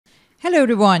Hello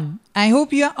everyone, I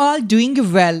hope you are all doing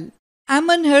well. I'm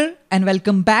Anhar and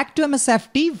welcome back to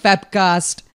MSFT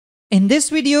webcast. In this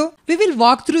video, we will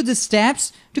walk through the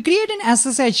steps to create an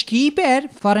SSH key pair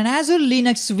for an Azure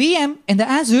Linux VM in the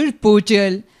Azure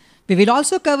Portal. We will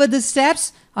also cover the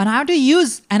steps on how to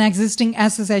use an existing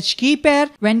SSH key pair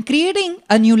when creating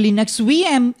a new Linux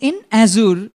VM in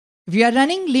Azure. If you are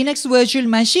running Linux virtual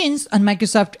machines on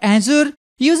Microsoft Azure,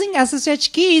 using SSH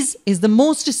keys is the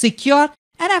most secure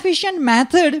and efficient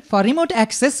method for remote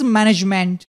access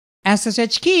management.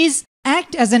 SSH keys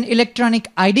act as an electronic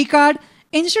ID card.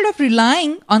 Instead of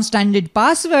relying on standard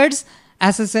passwords,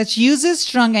 SSH uses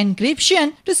strong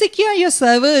encryption to secure your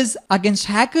servers against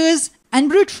hackers and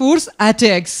brute force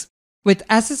attacks. With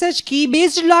SSH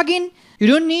key-based login, you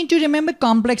don't need to remember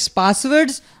complex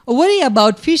passwords or worry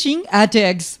about phishing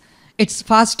attacks. It's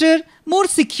faster, more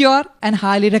secure, and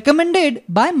highly recommended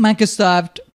by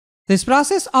Microsoft. This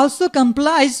process also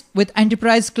complies with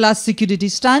enterprise-class security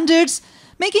standards,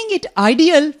 making it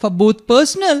ideal for both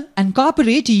personal and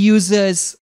corporate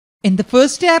users. In the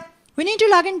first step, we need to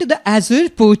log into the Azure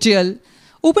Portal.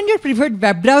 Open your preferred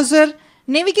web browser,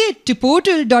 navigate to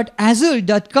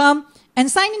portal.azure.com and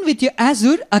sign in with your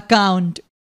Azure account.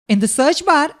 In the search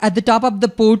bar at the top of the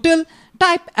portal,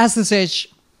 type SSH.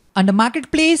 Under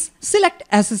Marketplace, select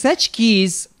SSH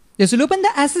keys. This will open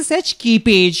the SSH key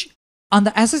page. On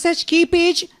the SSH key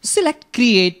page, select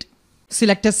Create.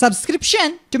 Select a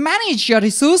subscription to manage your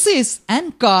resources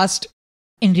and cost.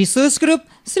 In Resource Group,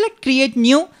 select Create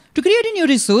New to create a new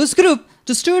resource group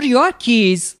to store your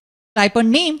keys. Type a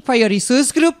name for your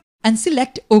resource group and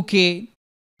select OK.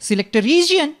 Select a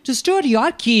region to store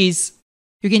your keys.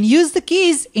 You can use the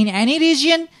keys in any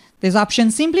region. This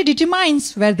option simply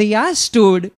determines where they are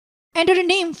stored. Enter a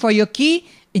name for your key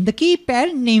in the key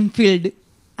pair name field.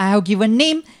 I have given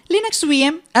name Linux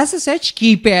VM SSH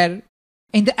key pair.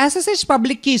 In the SSH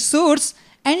public key source,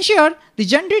 ensure the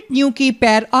Generate New Key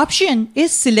Pair option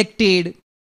is selected.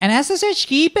 An SSH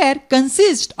key pair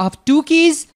consists of two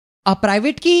keys, a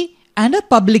private key and a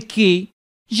public key.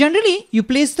 Generally, you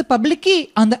place the public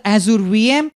key on the Azure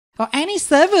VM or any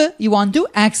server you want to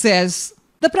access.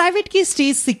 The private key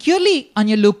stays securely on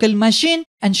your local machine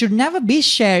and should never be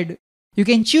shared. You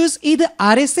can choose either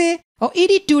RSA or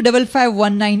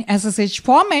ED25519 SSH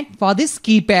format for this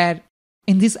key pair.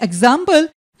 In this example,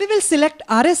 we will select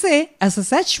RSA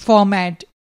SSH format.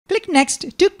 Click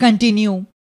Next to continue.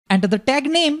 Enter the tag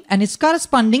name and its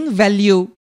corresponding value.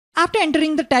 After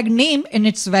entering the tag name and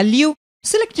its value,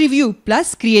 select Review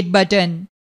plus Create button.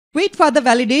 Wait for the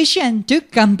validation to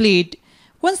complete.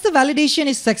 Once the validation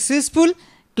is successful,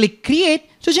 click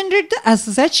Create to generate the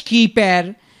SSH key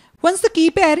pair. Once the key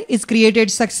pair is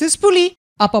created successfully,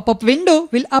 a pop-up window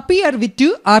will appear with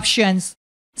two options.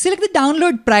 Select the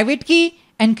Download Private Key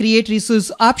and Create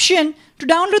Resource option to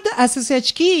download the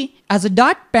SSH key as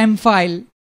a .pem file.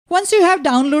 Once you have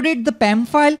downloaded the PEM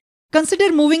file,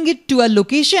 consider moving it to a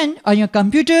location on your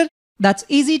computer that's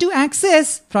easy to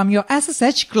access from your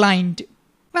SSH client.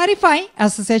 Verify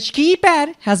SSH key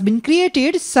pair has been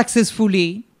created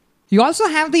successfully. You also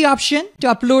have the option to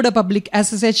upload a public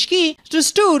SSH key to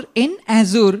store in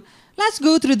Azure. Let's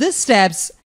go through the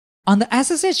steps. On the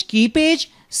SSH key page,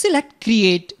 select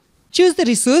Create. Choose the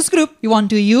resource group you want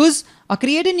to use or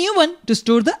create a new one to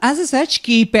store the SSH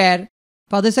key pair.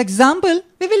 For this example,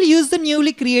 we will use the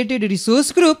newly created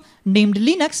resource group named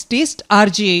Linux Test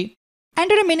RJ.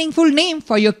 Enter a meaningful name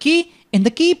for your key in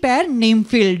the key pair name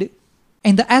field.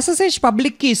 In the SSH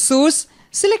public key source,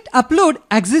 select Upload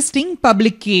Existing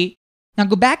Public Key. Now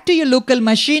go back to your local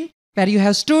machine where you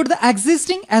have stored the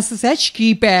existing SSH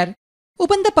key pair.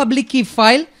 Open the public key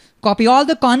file, copy all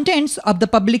the contents of the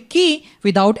public key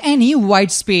without any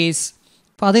white space.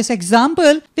 For this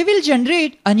example, we will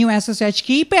generate a new SSH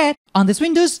key pair on this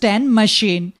Windows 10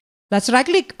 machine. Let's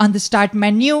right-click on the Start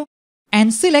menu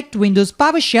and select Windows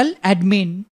PowerShell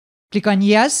Admin. Click on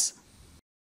Yes.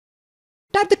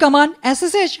 Type the command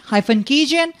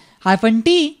ssh-keygen-t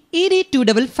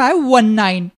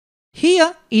ed25519.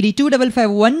 Here,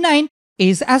 ed25519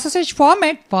 is SSH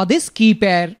format for this key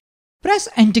pair. Press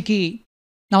Enter key.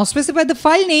 Now specify the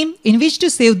file name in which to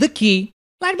save the key.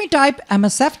 Let me type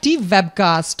MSFT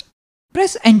webcast.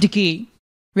 Press Enter key.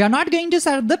 We are not going to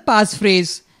set the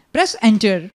passphrase. Press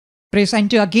Enter. Press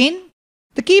Enter again.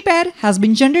 The key pair has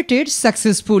been generated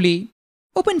successfully.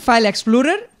 Open File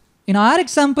Explorer. In our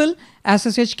example,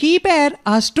 SSH key pair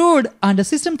are stored under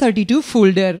System32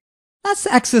 folder. Let's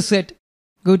access it.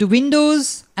 Go to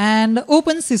Windows and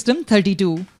open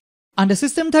System32. Under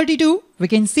System32, we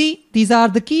can see these are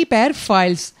the key pair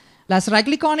files. Let's right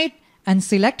click on it and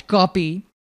select Copy.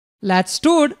 Let's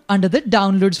store under the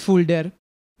Downloads folder.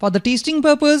 For the testing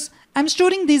purpose, I'm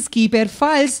storing these key pair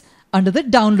files under the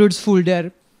downloads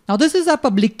folder. Now this is a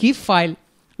public key file.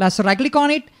 Let's right click on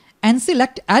it and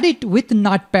select edit with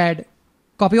Notepad.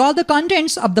 Copy all the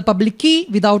contents of the public key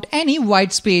without any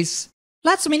white space.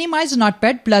 Let's minimize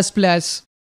Notepad++.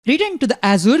 Return to the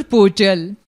Azure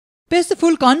Portal. Paste the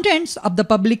full contents of the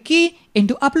public key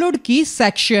into Upload Key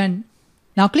section.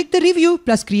 Now click the Review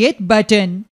plus Create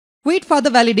button. Wait for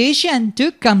the validation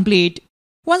to complete.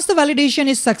 Once the validation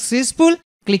is successful,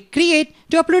 click Create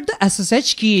to upload the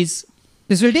SSH keys.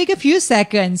 This will take a few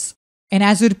seconds. In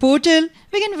Azure Portal,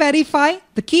 we can verify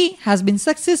the key has been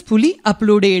successfully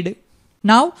uploaded.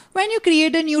 Now, when you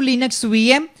create a new Linux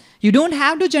VM, you don't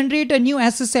have to generate a new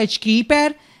SSH key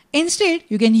pair. Instead,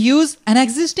 you can use an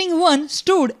existing one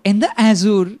stored in the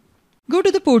Azure. Go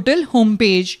to the portal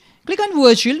homepage. Click on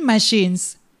Virtual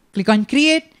Machines. Click on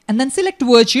Create and then select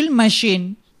Virtual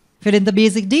Machine. Fill in the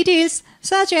basic details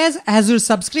such as Azure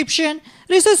subscription,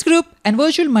 resource group and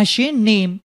virtual machine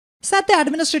name. Set the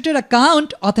administrator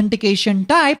account authentication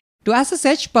type to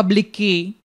SSH public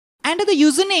key. Enter the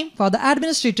username for the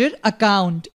administrator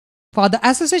account. For the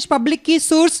SSH public key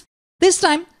source, this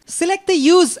time select the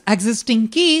Use Existing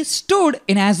Key Stored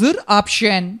in Azure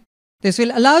option. This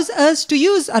will allow us to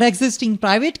use our existing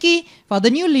private key for the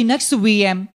new Linux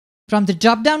VM. From the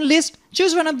drop-down list,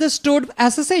 choose one of the stored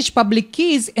SSH public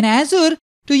keys in Azure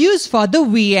to use for the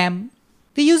VM.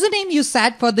 The username you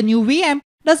set for the new VM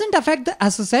doesn't affect the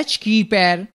SSH key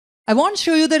pair. I won't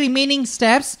show you the remaining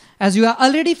steps as you are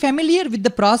already familiar with the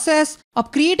process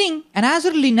of creating an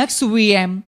Azure Linux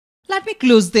VM. Let me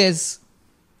close this.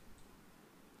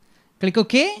 Click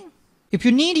OK. If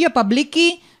you need your public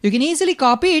key, you can easily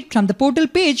copy it from the portal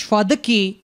page for the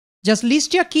key. Just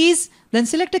list your keys, then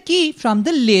select a key from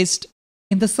the list.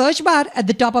 In the search bar at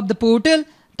the top of the portal,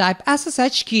 type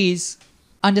SSH keys.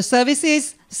 Under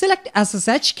Services, select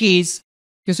SSH keys.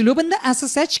 This will open the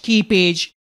SSH key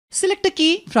page. Select a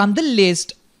key from the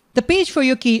list. The page for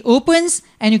your key opens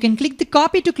and you can click the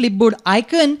Copy to Clipboard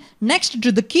icon next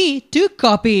to the key to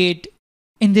copy it.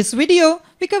 In this video,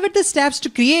 we covered the steps to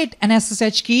create an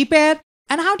SSH key pair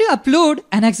and how to upload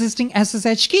an existing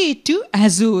SSH key to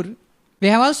Azure. We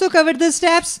have also covered the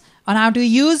steps on how to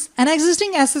use an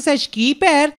existing SSH key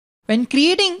pair when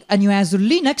creating a new Azure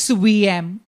Linux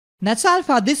VM. That's all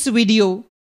for this video.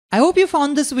 I hope you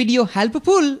found this video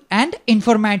helpful and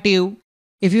informative.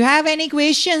 If you have any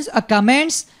questions or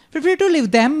comments, feel free to leave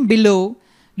them below.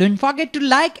 Don't forget to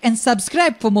like and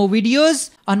subscribe for more videos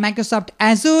on Microsoft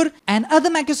Azure and other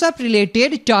Microsoft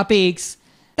related topics.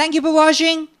 Thank you for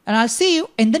watching and I'll see you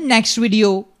in the next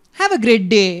video. Have a great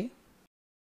day.